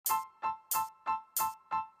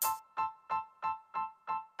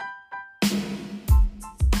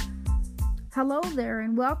Hello there,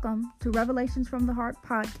 and welcome to Revelations from the Heart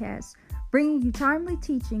podcast, bringing you timely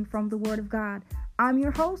teaching from the Word of God. I'm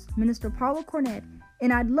your host, Minister Paula Cornett,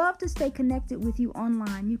 and I'd love to stay connected with you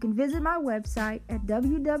online. You can visit my website at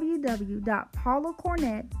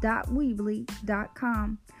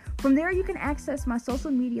www.paulacornett.weebly.com. From there, you can access my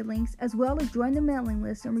social media links as well as join the mailing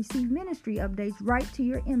list and receive ministry updates right to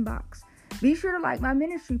your inbox. Be sure to like my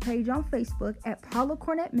ministry page on Facebook at Paula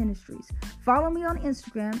Cornett Ministries. Follow me on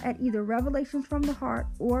Instagram at either Revelations from the Heart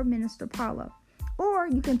or Minister Paula. Or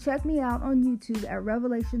you can check me out on YouTube at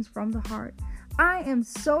Revelations from the Heart. I am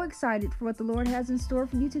so excited for what the Lord has in store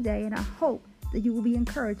for you today, and I hope that you will be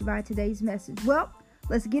encouraged by today's message. Well,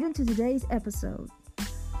 let's get into today's episode.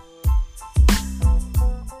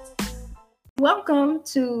 Welcome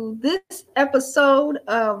to this episode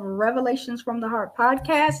of Revelations from the Heart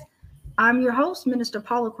podcast. I'm your host, Minister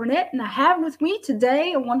Paula Cornett, and I have with me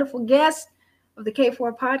today a wonderful guest of the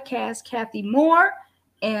K4 podcast, Kathy Moore,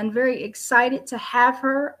 and very excited to have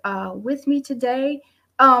her with me today.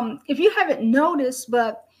 If you haven't noticed,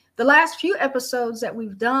 but the last few episodes that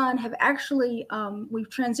we've done have actually, we've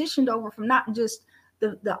transitioned over from not just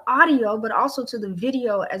the audio, but also to the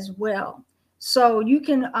video as well. So you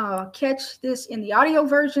can catch this in the audio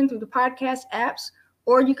version through the podcast apps,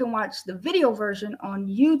 or you can watch the video version on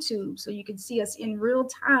YouTube so you can see us in real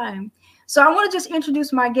time. So I want to just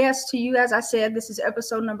introduce my guest to you. As I said, this is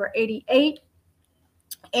episode number 88.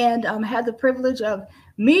 And had the privilege of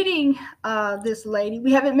meeting this lady.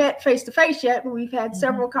 We haven't met face-to-face yet, but we've had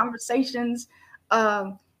several conversations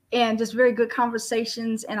and just very good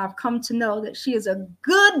conversations. And I've come to know that she is a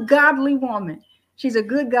good, godly woman. She's a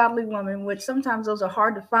good, godly woman, which sometimes those are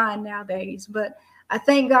hard to find nowadays. But I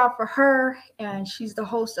thank God for her, and she's the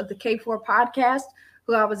host of the K4 podcast,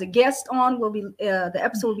 who I was a guest on. The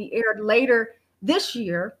episode will be aired later this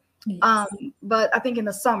year, yes. But I think in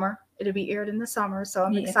the summer it'll be aired in the summer. So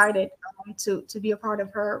I'm excited to be a part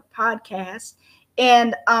of her podcast,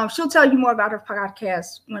 and she'll tell you more about her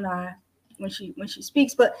podcast when she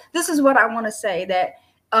speaks. But this is what I want to say, that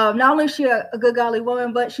not only is she a good godly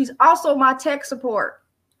woman, but she's also my tech support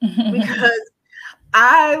because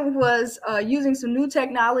I was using some new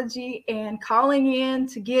technology, and calling in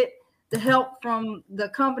to get the help from the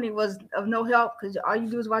company was of no help, because all you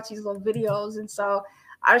do is watch these little videos. And so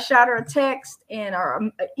I shot her a text or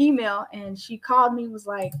an email, and she called me, was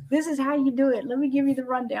like, "This is how you do it. Let me give you the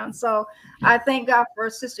rundown." So I thank God for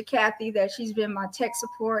Sister Kathy, that she's been my tech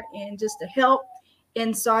support and just to help.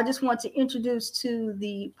 And so I just want to introduce to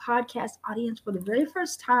the podcast audience for the very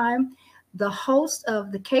first time the host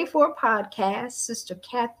of the K4 podcast, Sister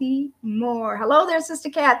Kathy Moore. Hello there, Sister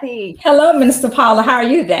Kathy. Hello, Minister Paula. How are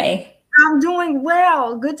you today? I'm doing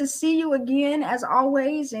well. Good to see you again, as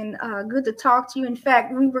always, and good to talk to you. In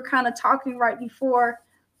fact, we were kind of talking right before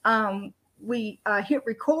we hit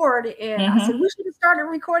record, and I said we should have started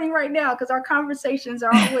recording right now, because our conversations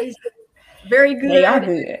are always very good. They are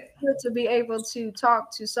good. It's good to be able to talk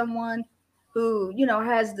to someone who,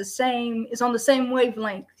 has is on the same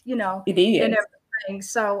wavelength, It is. and everything.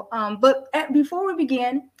 So, but before we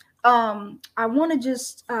begin, I want to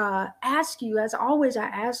just ask you, as always, I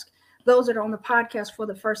ask those that are on the podcast for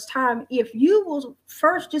the first time, if you will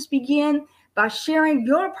first just begin by sharing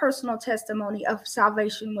your personal testimony of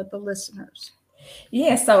salvation with the listeners.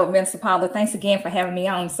 Yeah, so Minister Paula, thanks again for having me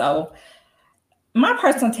on. So my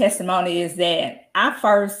personal testimony is that I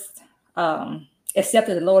first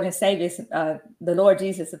accepted the Lord and Savior, the Lord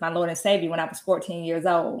Jesus as my Lord and Savior when I was 14 years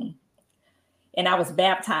old, and I was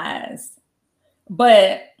baptized.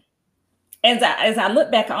 But as I look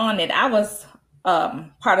back on it, I was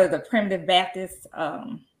part of the Primitive Baptist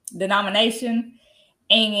denomination,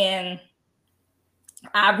 and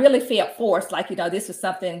I really felt forced, like, this was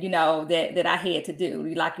something, that I had to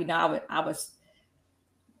do. Like, I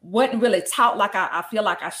wasn't really taught like I feel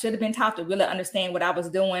like I should have been taught to really understand what I was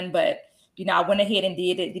doing. But, I went ahead and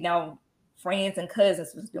did it. Friends and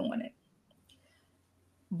cousins was doing it.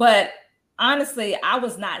 But honestly, I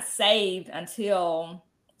was not saved until,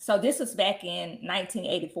 so this was back in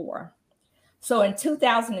 1984. So in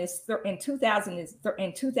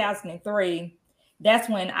 2003, that's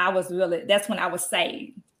when I was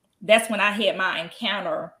saved. That's when I had my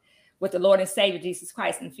encounter with the Lord and Savior Jesus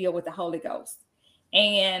Christ and filled with the Holy Ghost.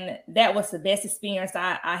 And that was the best experience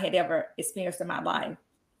I had ever experienced in my life.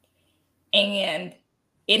 And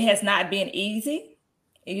it has not been easy.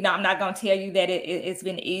 I'm not going to tell you that it's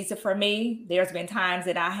been easy for me. There's been times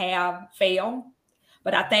that I have failed,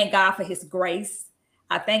 but I thank God for his grace.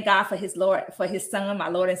 I thank God for his son, my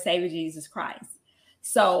Lord and Savior, Jesus Christ.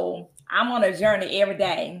 So I'm on a journey every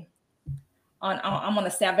day. I'm on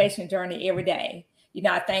a salvation journey every day.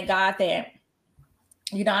 I thank God that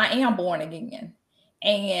I am born again.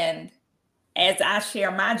 And as I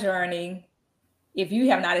share my journey, if you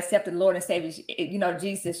have not accepted the Lord and Savior,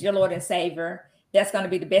 Jesus, your Lord and Savior, that's going to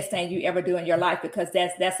be the best thing you ever do in your life, because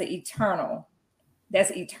that's eternal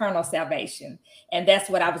salvation. And that's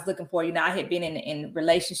what I was looking for. I had been in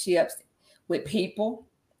relationships with people,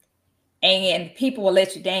 and people will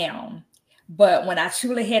let you down. But when I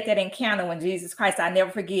truly had that encounter with Jesus Christ, I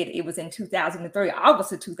never forget, it was in 2003,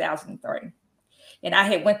 August of 2003. And I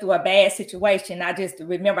had went through a bad situation. I just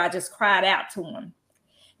remember I just cried out to him.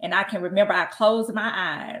 And I can remember I closed my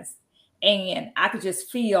eyes and I could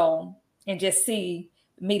just feel and just see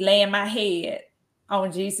me laying my head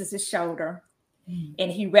on Jesus's shoulder.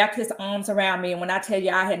 And he wrapped his arms around me. And when I tell you,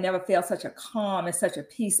 I had never felt such a calm and such a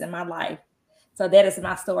peace in my life. So that is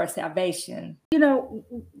my story of salvation.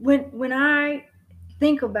 When I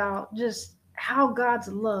think about just how God's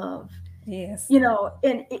love, yes,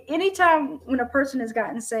 and anytime when a person has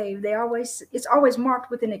gotten saved, it's always marked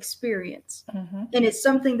with an experience, and it's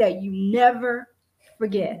something that you never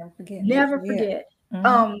forget. Never forget.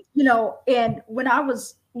 And when I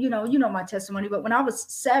was, my testimony, but when I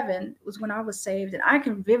was 7 was when I was saved, and I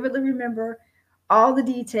can vividly remember all the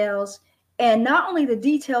details, and not only the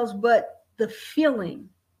details, but the feeling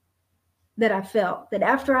that I felt, that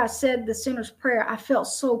after I said the sinner's prayer, I felt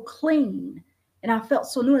so clean and I felt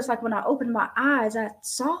so new. It's like when I opened my eyes, I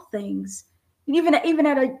saw things. Even at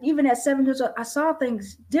 7 years old, I saw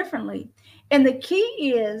things differently. And the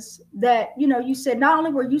key is that, you said not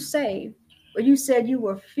only were you saved, but you said you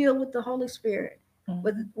were filled with the Holy Spirit,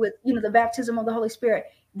 with the baptism of the Holy Spirit.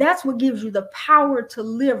 That's what gives you the power to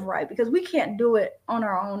live right, because we can't do it on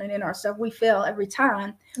our own and in ourselves. We fail every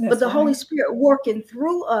time. But the Holy Spirit working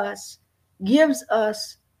through us gives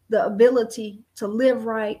us the ability to live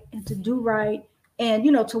right and to do right, and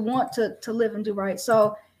to want to live and do right.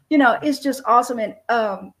 So it's just awesome. And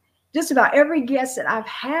just about every guest that I've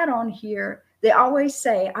had on here, they always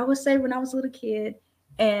say, I was saved when I was a little kid,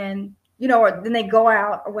 and or then they go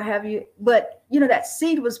out or what have you, but that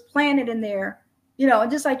seed was planted in there,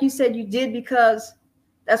 and just like you said, you did, because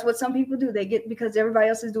that's what some people do. They get because everybody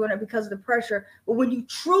else is doing it because of the pressure. But when you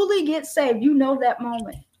truly get saved, that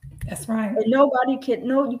moment. That's right. And nobody can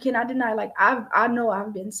you cannot deny, like, I know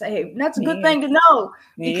I've been saved. And that's a good thing to know,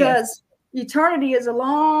 because eternity is a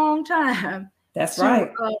long time. That's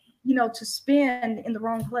right. To spend in the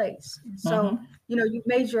wrong place. So, you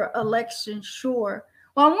made your election sure.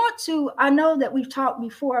 Well, I know that we've talked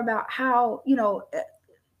before about how,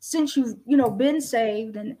 since you've, been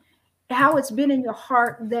saved, and how it's been in your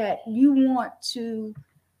heart that you want to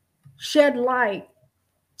shed light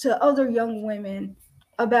to other young women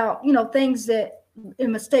about, things that,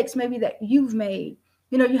 and mistakes maybe that you've made.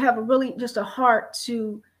 You have a really just a heart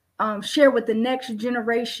to share with the next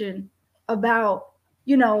generation about,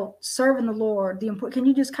 serving the Lord. Can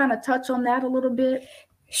you just kind of touch on that a little bit?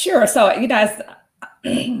 Sure. So, you guys,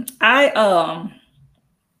 I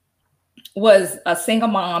was a single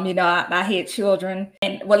mom. I had children,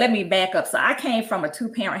 and well, let me back up. So I came from a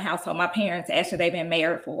 2-parent household. My parents, actually, they've been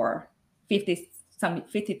married for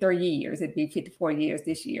 53 years. It'd be 54 years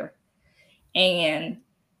this year. And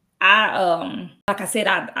I, like I said,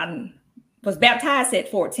 I was baptized at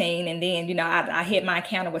 14, and then, I had my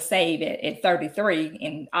encounter with saved at 33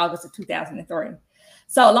 in August of 2003.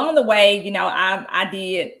 So along the way,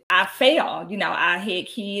 I failed. I had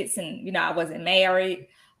kids, and, I wasn't married,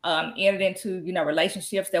 entered into,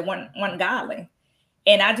 relationships that weren't godly.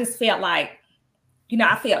 And I just felt like,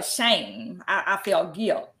 I felt shame. I felt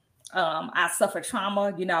guilt. I suffered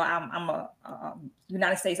trauma. I'm a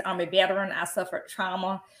United States Army veteran. I suffered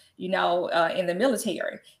trauma, in the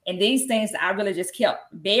military. And these things I really just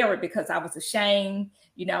kept buried because I was ashamed.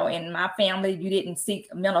 In my family, you didn't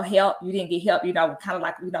seek mental help. You didn't get help, kind of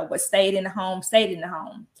like, what stayed in the home.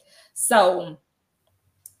 So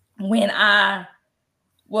when I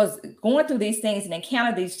was going through these things and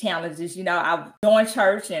encountered these challenges, I joined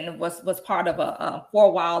church and was part of a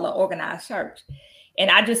 4-wall organized church.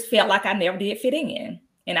 And I just felt like I never did fit in.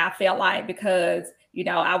 And I felt like, because,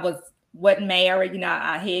 I wasn't married,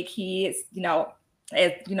 I had kids,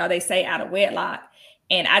 as they say, out of wedlock.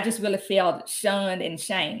 And I just really felt shunned and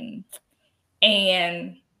shamed.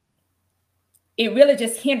 And it really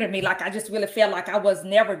just hindered me. Like, I just really felt like I was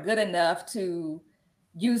never good enough to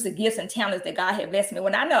use the gifts and talents that God had blessed me.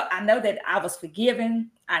 When I know that I was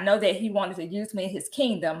forgiven. I know that he wanted to use me in his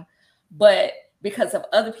kingdom, but because of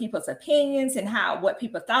other people's opinions and what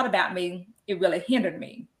people thought about me, it really hindered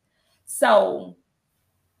me. So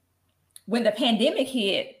when the pandemic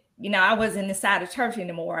hit, I wasn't inside the church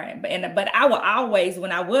anymore. But I would always,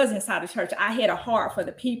 when I was inside the church, I had a heart for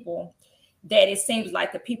the people that it seems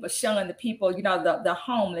like the people shun the people, the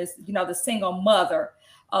homeless, the single mother,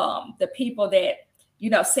 the people that,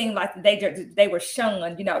 seem like they were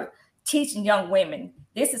shunned, teaching young women,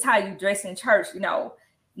 this is how you dress in church,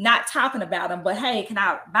 not talking about them, but hey, can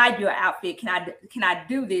I buy you an outfit? Can I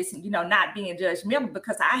do this? And, not being judgmental,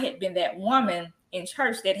 because I had been that woman in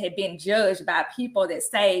church that had been judged by people that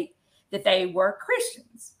say that they were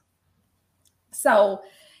Christians. So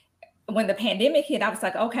when the pandemic hit, I was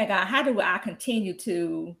like, okay, God, how do I continue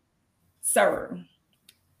to serve?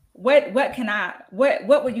 What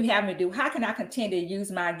would you have me do? How can I continue to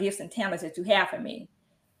use my gifts and talents that you have for me?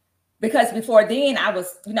 Because before then I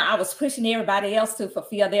was pushing everybody else to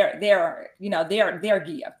fulfill their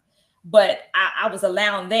gift. But I was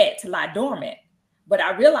allowing that to lie dormant. But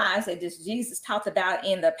I realized that just Jesus talked about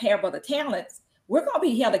in the parable of the talents, we're going to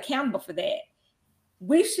be held accountable for that.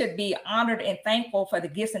 We should be honored and thankful for the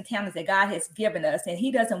gifts and talents that God has given us. And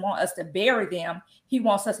he doesn't want us to bury them. He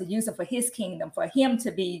wants us to use them for his kingdom, for him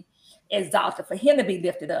to be exalted, for him to be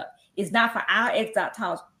lifted up. It's not for our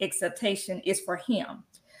exaltation, it's for him.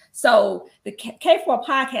 So the K4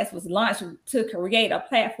 podcast was launched to create a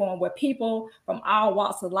platform where people from all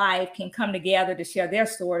walks of life can come together to share their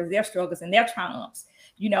stories, their struggles, and their triumphs.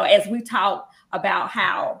 As we talk about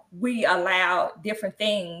how we allow different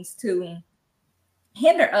things to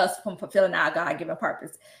hinder us from fulfilling our God-given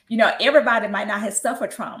purpose. Everybody might not have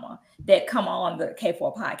suffered trauma that come on the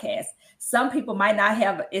K4 podcast. Some people might not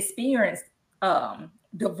have experienced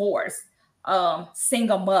divorce,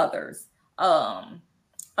 single mothers,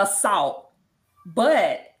 assault,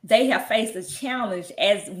 but they have faced a challenge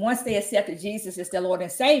as once they accepted Jesus as their Lord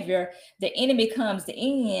and Savior, the enemy comes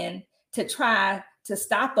in to try to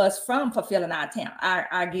stop us from fulfilling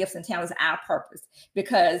our gifts and talents, our purpose.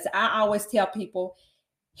 Because I always tell people,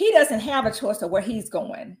 he doesn't have a choice of where he's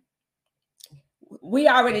going. We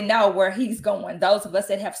already know where he's going. Those of us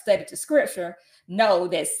that have studied the scripture know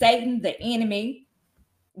that Satan, the enemy,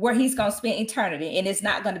 where he's going to spend eternity, and it's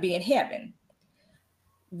not going to be in heaven.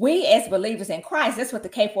 We as believers in Christ, that's what the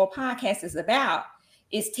K4 podcast is about,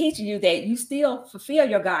 is teaching you that you still fulfill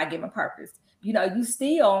your God-given purpose. You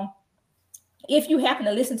still, if you happen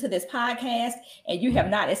to listen to this podcast and you have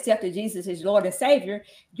not accepted Jesus as Lord and Savior,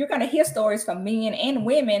 you're going to hear stories from men and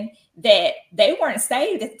women that they weren't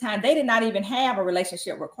saved at the time. They did not even have a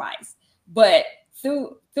relationship with Christ. But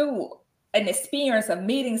through an experience of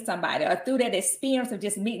meeting somebody, or through that experience of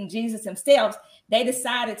just meeting Jesus himself, they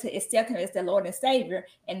decided to accept him as their Lord and Savior,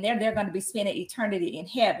 and they're going to be spending eternity in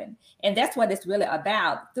heaven. And that's what it's really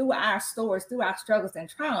about, through our stories, through our struggles and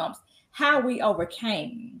triumphs, how we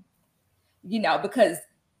overcame, because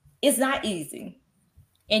it's not easy.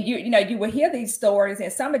 And you will hear these stories,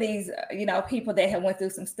 and some of these, people that have went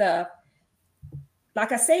through some stuff,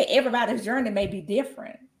 like I said, everybody's journey may be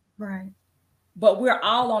different. Right. But we're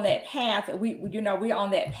all on that path. We're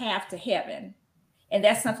on that path to heaven. And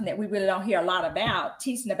that's something that we really don't hear a lot about,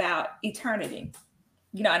 teaching about eternity.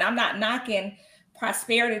 And I'm not knocking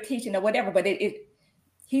prosperity teaching or whatever, but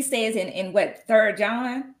he says in 3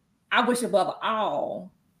 John, I wish above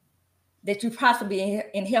all that you prosper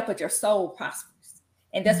in health, but your soul prospers.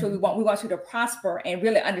 And that's what we want. We want you to prosper and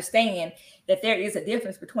really understand that there is a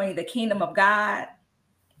difference between the kingdom of God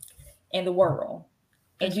and the world.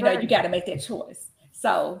 And you got to make that choice.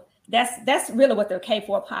 So that's really what the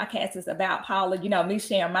K4 podcast is about, Paula. Me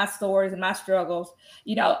sharing my stories and my struggles,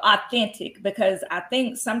 authentic, because I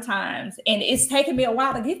think sometimes, and it's taken me a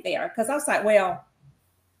while to get there, because I was like, well,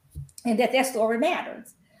 and that story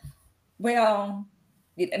matters. Well,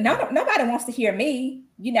 nobody wants to hear me.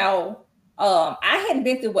 I hadn't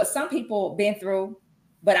been through what some people been through,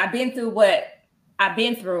 but I've been through what I've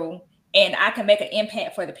been through. And I can make an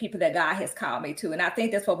impact for the people that God has called me to. And I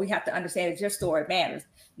think that's what we have to understand, is your story matters.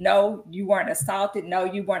 No, you weren't assaulted. No,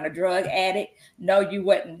 you weren't a drug addict. No, you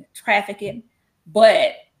weren't trafficking.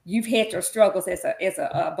 But you've had your struggles as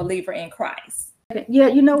a believer in Christ. Yeah,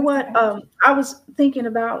 you know what? I was thinking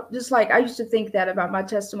about, just like I used to think that about my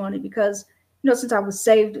testimony, because, since I was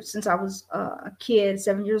saved, since I was a kid,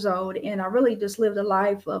 7 years old, and I really just lived a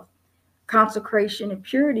life of consecration and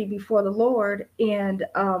purity before the Lord, and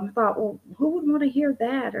thought, well, who would want to hear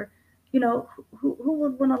that? Or, who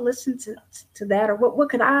would want to listen to that? Or what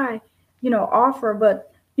could I, offer?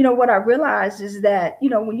 But, what I realized is that,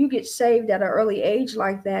 when you get saved at an early age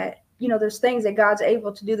like that, there's things that God's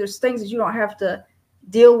able to do. There's things that you don't have to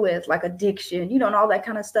deal with, like addiction, and all that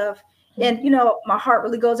kind of stuff. And, my heart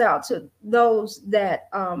really goes out to those that,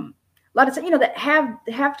 a lot of times, that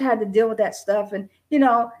have to deal with that stuff. And,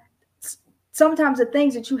 sometimes the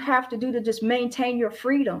things that you have to do to just maintain your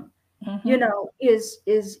freedom,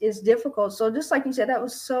 is difficult. So just like you said, that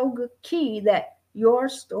was so good, key, that your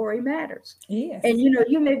story matters. And Yes.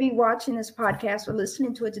 you may be watching this podcast or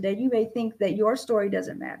listening to it today. You may think that your story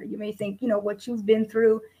doesn't matter. You may think, what you've been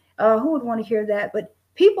through, who would want to hear that? But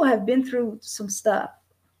people have been through some stuff,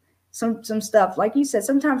 some stuff, like you said,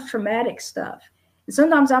 sometimes traumatic stuff. And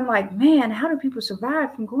sometimes I'm like, man, how do people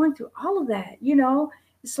survive from going through all of that?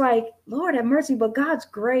 It's like, Lord have mercy. But God's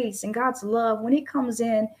grace and God's love, when it comes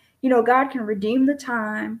in, God can redeem the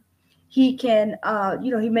time. He can,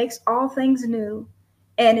 he makes all things new.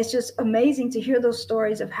 And it's just amazing to hear those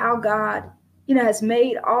stories of how God, has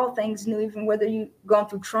made all things new, even whether you've gone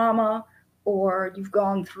through trauma or you've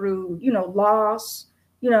gone through, loss,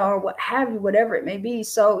 or what have you, whatever it may be.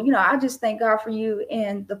 So, I just thank God for you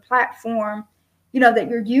and the platform, that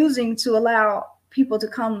you're using to allow people to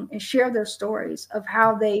come and share their stories of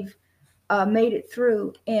how they've made it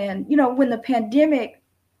through. And, when the pandemic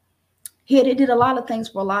hit, it did a lot of things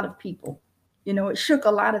for a lot of people. It shook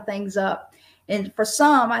a lot of things up. And for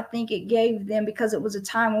some, I think it gave them, because it was a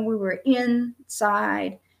time when we were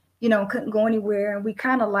inside, couldn't go anywhere. And we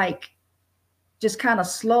kind of just kind of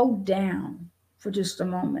slowed down for just a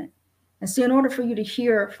moment. And see, in order for you to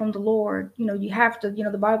hear from the Lord, you have to,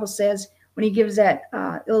 the Bible says, when he gives that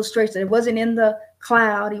illustration, it wasn't in the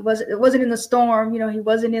cloud, it wasn't in the storm, he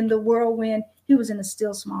wasn't in the whirlwind, he was in a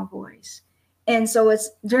still small voice. And so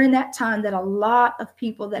it's during that time that a lot of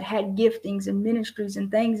people that had giftings and ministries and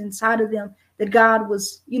things inside of them, that God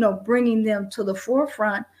was, bringing them to the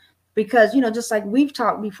forefront, because, just like we've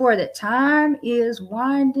talked before, that time is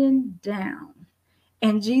winding down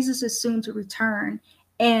and Jesus is soon to return.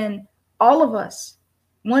 And all of us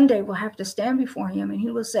one day will have to stand before him, and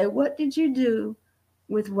he will say, what did you do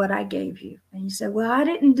with what I gave you? And you say, well, I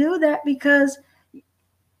didn't do that, because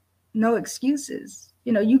no excuses.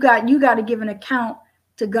 You got to give an account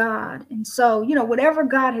to God. And so, whatever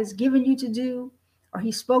God has given you to do, or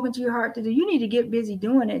he's spoken to your heart to do, you need to get busy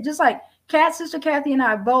doing it. Just like Sister Kathy and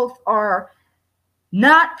I both are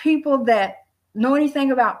not people that know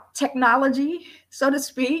anything about technology, so to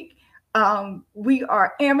speak. We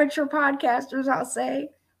are amateur podcasters, I'll say.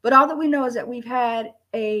 But all that we know is that we've had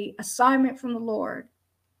a assignment from the Lord,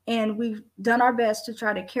 and we've done our best to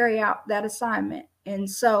try to carry out that assignment. And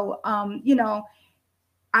so,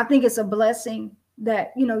 I think it's a blessing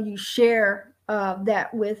that, you share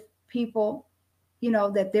that with people,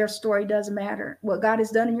 that their story does matter. What God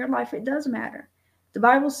has done in your life, it does matter. The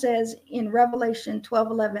Bible says in Revelation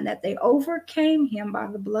 12:11 that they overcame him by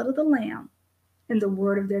the blood of the Lamb and the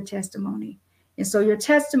word of their testimony. And so your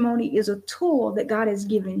testimony is a tool that God has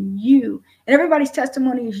given you. And everybody's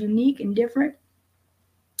testimony is unique and different,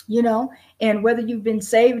 and whether you've been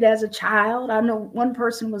saved as a child. I know one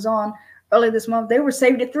person was on earlier this month. They were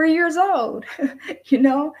saved at 3 years old,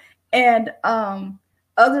 and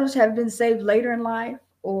others have been saved later in life,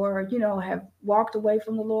 or, have walked away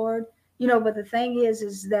from the Lord. But the thing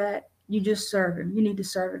is that you just serve him. You need to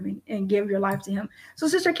serve him and give your life to him. So,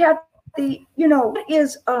 Sister Kathy, what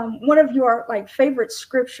is one of your favorite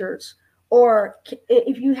scriptures, or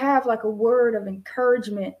if you have a word of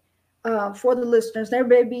encouragement for the listeners? There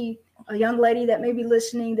may be a young lady that may be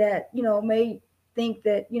listening that, may think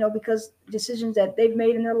that, because decisions that they've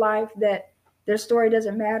made in their life, that their story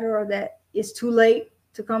doesn't matter, or that it's too late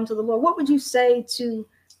to come to the Lord. What would you say to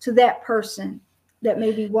that person that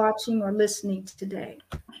may be watching or listening today?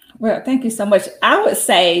 Well, thank you so much. I would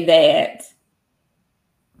say that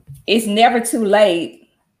it's never too late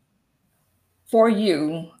for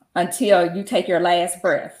you until you take your last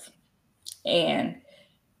breath. And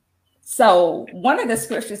so one of the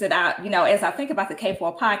scriptures that I, as I think about the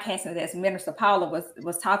K4 podcast, and as Minister Paula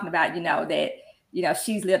was talking about, that,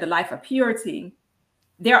 she's lived a life of purity.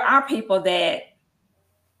 There are people that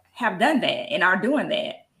have done that and are doing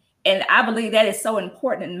that. And I believe that is so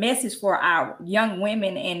important message for our young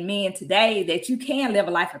women and men today, that you can live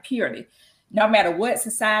a life of purity. No matter what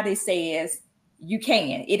society says, you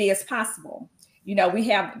can. It is possible. We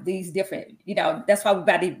have these different, that's why we've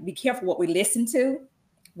got to be careful what we listen to,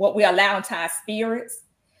 what we allow into our spirits,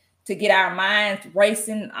 to get our minds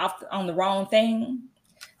racing off on the wrong thing.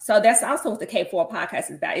 So that's also what the K4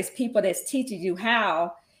 podcast is about. It's people that's teaching you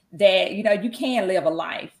how that, you can live a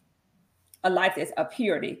life that's of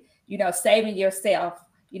purity, saving yourself,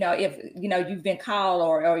 if, you've been called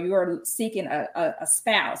or you're seeking a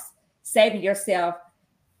spouse, saving yourself,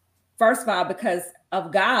 first of all, because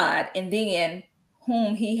of God, and then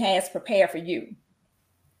whom he has prepared for you.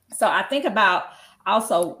 So I think about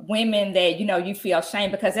also women that, you feel shame,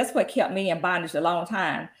 because that's what kept me in bondage a long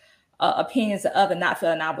time. Opinions of others, not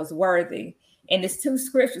feeling I was worthy. And there's two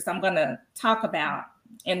scriptures I'm going to talk about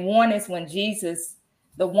And one is when Jesus,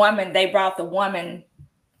 they brought the woman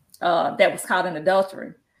that was caught in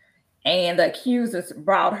adultery, and the accusers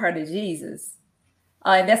brought her to Jesus.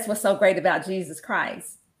 And that's what's so great about Jesus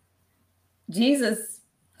Christ. Jesus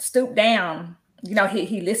stooped down,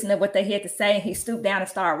 he listened to what they had to say, and he stooped down and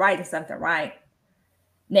started writing something, right?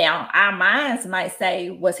 Now, our minds might say,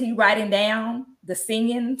 was he writing down the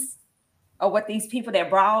sins of what these people that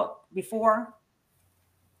brought before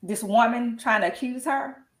this woman trying to accuse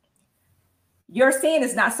her? Your sin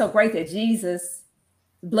is not so great that Jesus'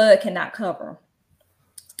 blood cannot cover.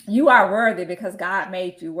 You are worthy because God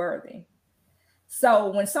made you worthy. So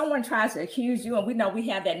when someone tries to accuse you, and we know we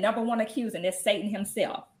have that number one accuser, and that's Satan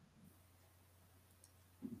himself,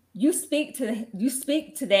 you speak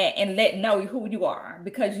to that and let know who you are,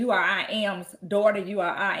 because you are I am's daughter, you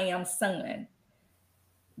are I am's son,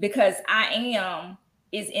 because I am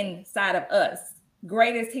is inside of us.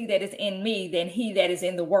 Greater is he that is in me than he that is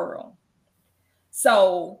in the world.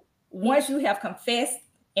 So once you have confessed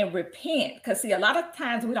and repent, because see, a lot of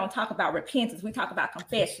times we don't talk about repentance, we talk about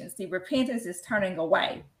confession. See, repentance is turning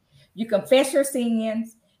away. You confess your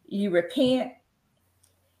sins, you repent,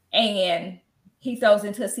 and he throws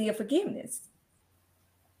into a sea of forgiveness.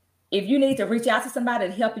 If you need to reach out to somebody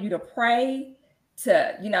to help you, to pray,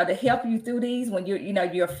 to help you through these, when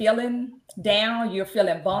you're feeling down, you're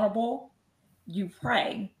feeling vulnerable, you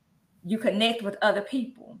pray, you connect with other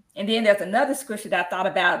people. And then there's another scripture that I thought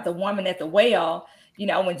about, the woman at the well,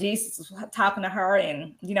 when Jesus was talking to her,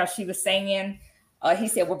 and she was saying, he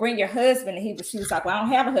said, well, bring your husband. And she was like, well, I don't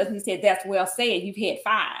have a husband. He said, that's well said, you've had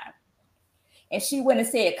 5. And she went and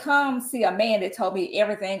said, come see a man that told me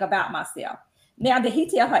everything about myself. Now, did he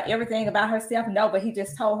tell her everything about herself? No, but he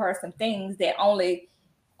just told her some things that only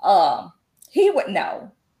he would know.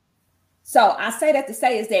 So I say that to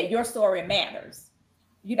say is that your story matters.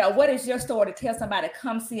 What is your story to tell somebody,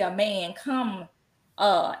 come see a man, come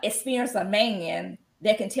experience a man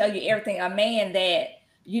that can tell you everything, a man that,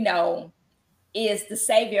 is the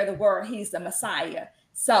savior of the world. He's the Messiah.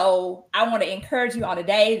 So I want to encourage you on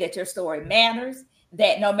today that your story matters,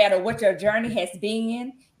 that no matter what your journey has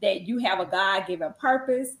been, that you have a God-given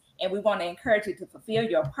purpose, and we want to encourage you to fulfill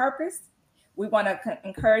your purpose. We want to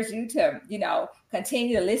encourage you to,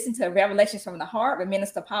 continue to listen to Revelations from the Heart with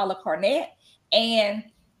Minister Paula Cornett, and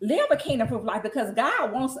live a kingdom-proof life, because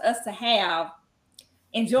God wants us to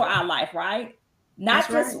enjoy our life, right? Not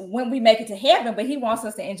just when we make it to heaven, but he wants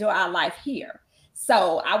us to enjoy our life here.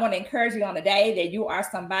 So I want to encourage you on the day that you are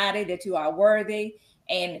somebody, that you are worthy,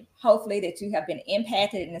 and hopefully that you have been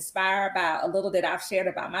impacted and inspired by a little that I've shared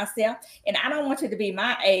about myself. And I don't want you to be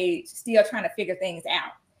my age still trying to figure things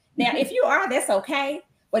out. Now, if you are, that's okay.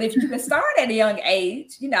 But if you can start at a young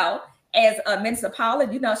age, as Minister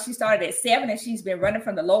Paula, she started at 7 and she's been running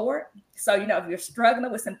from the Lord. So, if you're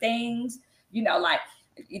struggling with some things, you'll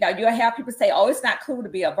have people say, oh, it's not cool to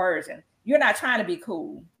be a virgin. You're not trying to be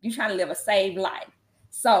cool. You're trying to live a saved life.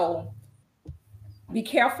 So be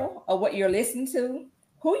careful of what you're listening to,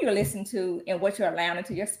 who you're listening to, and what you're allowing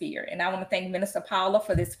into your spirit. And I want to thank Minister Paula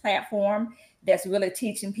for this platform that's really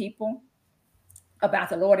teaching people about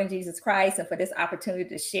the Lord and Jesus Christ, and for this opportunity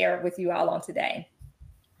to share with you all on today.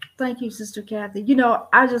 Thank you, Sister Kathy.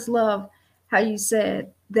 I just love how you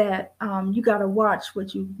said that you got to watch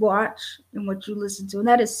what you watch and what you listen to. And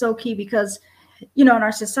that is so key, because, in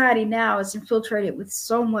our society now, it's infiltrated with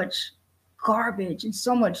so much garbage and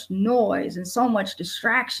so much noise and so much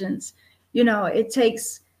distractions. It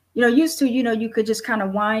takes, used to, you could just kind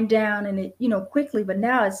of wind down and it, quickly, but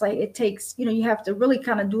now it's like it takes, you have to really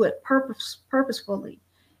kind of do it purposefully.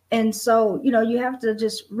 And so, you have to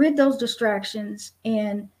just rid those distractions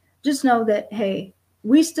and just know that, hey,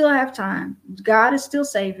 we still have time. God is still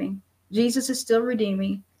saving. Jesus is still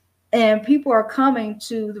redeeming. And people are coming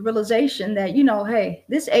to the realization that, hey,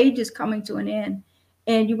 this age is coming to an end.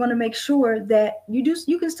 And you want to make sure that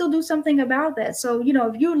you can still do something about that. So,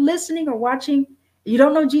 if you're listening or watching, you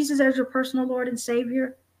don't know Jesus as your personal Lord and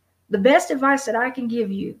Savior, the best advice that I can give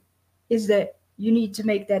you is that you need to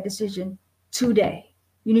make that decision today.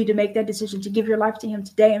 You need to make that decision to give your life to him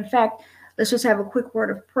today. In fact, let's just have a quick word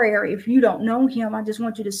of prayer. If you don't know him, I just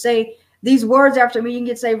want you to say these words after me. You can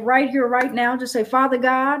get saved right here, right now. Just say, Father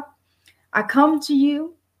God, I come to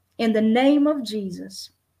you in the name of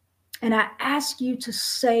Jesus, and I ask you to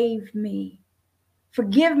save me.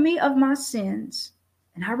 Forgive me of my sins,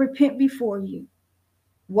 and I repent before you.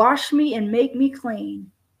 Wash me and make me clean,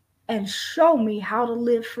 and show me how to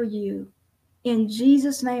live for you. In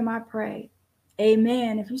Jesus' name I pray.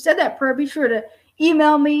 Amen. If you said that prayer, be sure to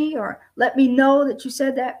email me or let me know that you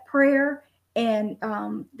said that prayer, and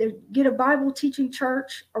get a Bible teaching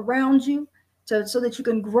church around you so that you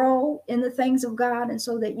can grow in the things of God, and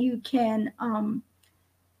so that you can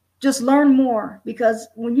just learn more. Because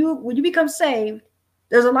when you become saved,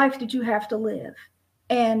 there's a life that you have to live.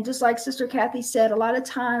 And just like Sister Kathy said, a lot of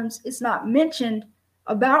times it's not mentioned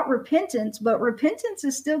about repentance, but repentance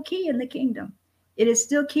is still key in the kingdom. It is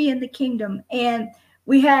still key in the kingdom. And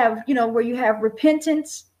we have, where you have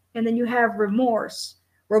repentance and then you have remorse.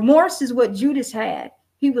 Remorse is what Judas had.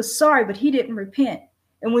 He was sorry, but he didn't repent.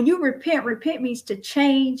 And when you repent means to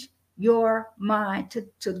change your mind,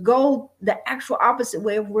 to go the actual opposite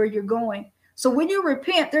way of where you're going. So when you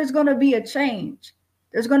repent, there's going to be a change.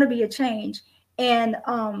 There's going to be a change. And,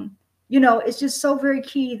 it's just so very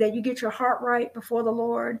key that you get your heart right before the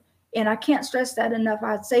Lord. And I can't stress that enough.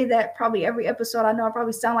 I'd say that probably every episode. I know I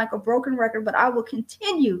probably sound like a broken record, but I will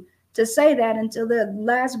continue to say that until the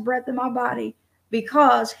last breath in my body,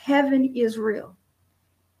 because heaven is real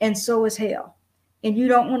and so is hell. And you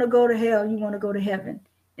don't want to go to hell. You want to go to heaven.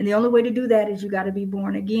 And the only way to do that is you got to be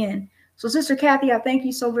born again. So Sister Kathy, I thank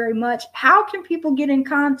you so very much. How can people get in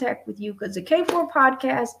contact with you? Because the K4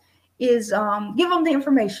 podcast is, give them the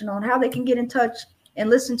information on how they can get in touch and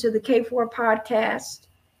listen to the K4 podcast.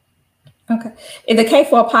 Okay. And the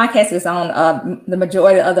K4 podcast is on the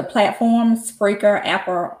majority of the platforms: Spreaker,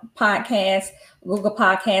 Apple Podcasts, Google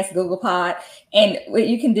Podcasts, Google Pod. And what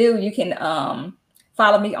you can do, you can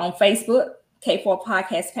follow me on Facebook, K4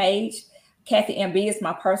 Podcast page. Kathy MB is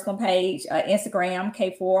my personal page. Instagram,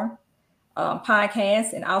 K4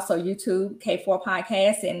 Podcast, and also YouTube, K4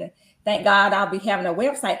 Podcast. And thank God I'll be having a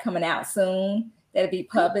website coming out soon that'll be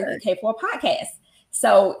public, K4 Podcast.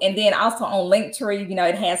 So, and then also on Linktree,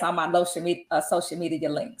 it has all my social media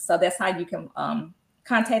links. So that's how you can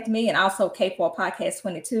contact me, and also K4 Podcast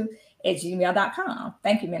 22 at gmail.com.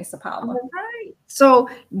 Thank you, Minister Paula. All right. So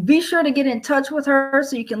be sure to get in touch with her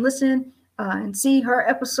so you can listen and see her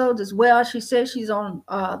episodes as well. She says she's on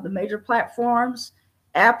the major platforms.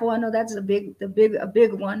 Apple, I know that's a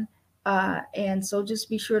big one. And so just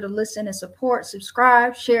be sure to listen and support,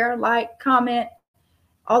 subscribe, share, like, comment.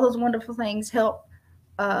 All those wonderful things help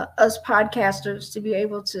us podcasters to be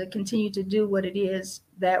able to continue to do what it is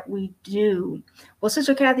that we do. Well,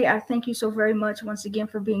 Sister Kathy, I thank you so very much once again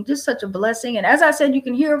for being just such a blessing. And as I said, you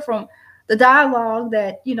can hear from the dialogue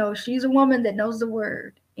that, she's a woman that knows the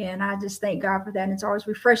word. And I just thank God for that. And it's always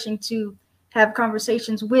refreshing to have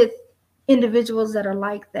conversations with individuals that are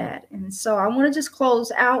like that. And so I want to just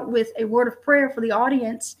close out with a word of prayer for the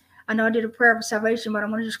audience. I know I did a prayer of salvation, but I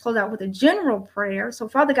want to just close out with a general prayer. So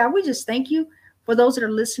Father God, we just thank you for those that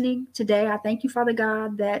are listening today. I thank you, Father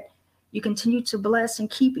God, that you continue to bless and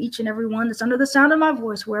keep each and every one that's under the sound of my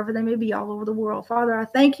voice, wherever they may be all over the world. Father, I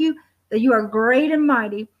thank you that you are great and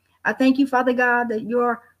mighty. I thank you, Father God, that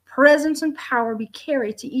your presence and power be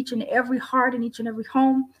carried to each and every heart and each and every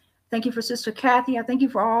home. Thank you for Sister Kathy. I thank you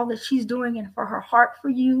for all that she's doing and for her heart for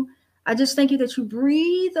you. I just thank you that you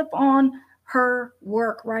breathe upon her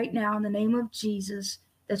work right now in the name of Jesus,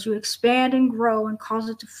 that you expand and grow and cause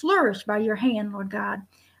it to flourish by your hand, Lord God.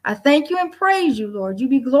 I thank you and praise you, Lord. You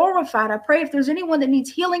be glorified. I pray if there's anyone that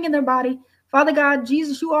needs healing in their body, Father God,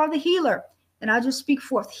 Jesus, you are the healer. And I just speak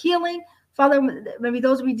forth healing. Father, maybe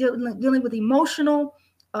those be dealing with emotional,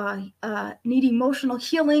 need emotional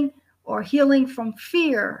healing, or healing from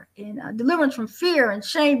fear and deliverance from fear and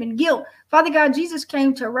shame and guilt. Father God, Jesus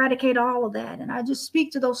came to eradicate all of that. And I just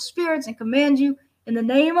speak to those spirits and command you in the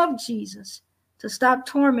name of Jesus to stop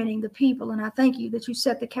tormenting the people. And I thank you that you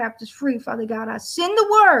set the captives free, Father God. I send the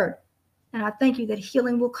word, and I thank you that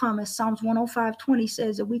healing will come, as Psalms 105:20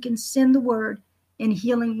 says, that we can send the word and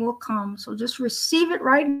healing will come. So just receive it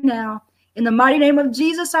right now. In the mighty name of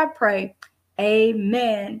Jesus, I pray.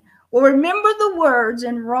 Amen. Well, remember the words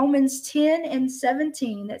in Romans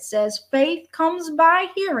 10:17 that says, faith comes by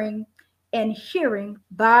hearing, and hearing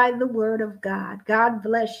by the word of God. God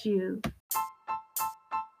bless you.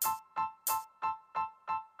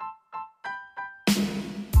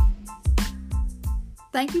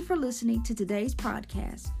 Thank you for listening to today's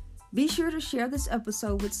podcast. Be sure to share this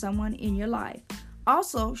episode with someone in your life.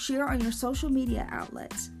 Also, share on your social media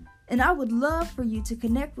outlets. And I would love for you to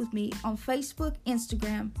connect with me on Facebook,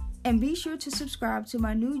 Instagram, and be sure to subscribe to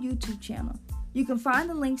my new YouTube channel. You can find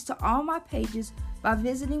the links to all my pages by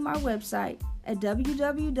visiting my website at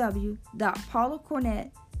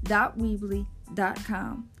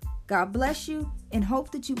www.paulacornett.weebly.com. God bless you, and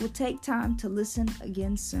hope that you will take time to listen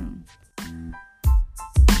again soon.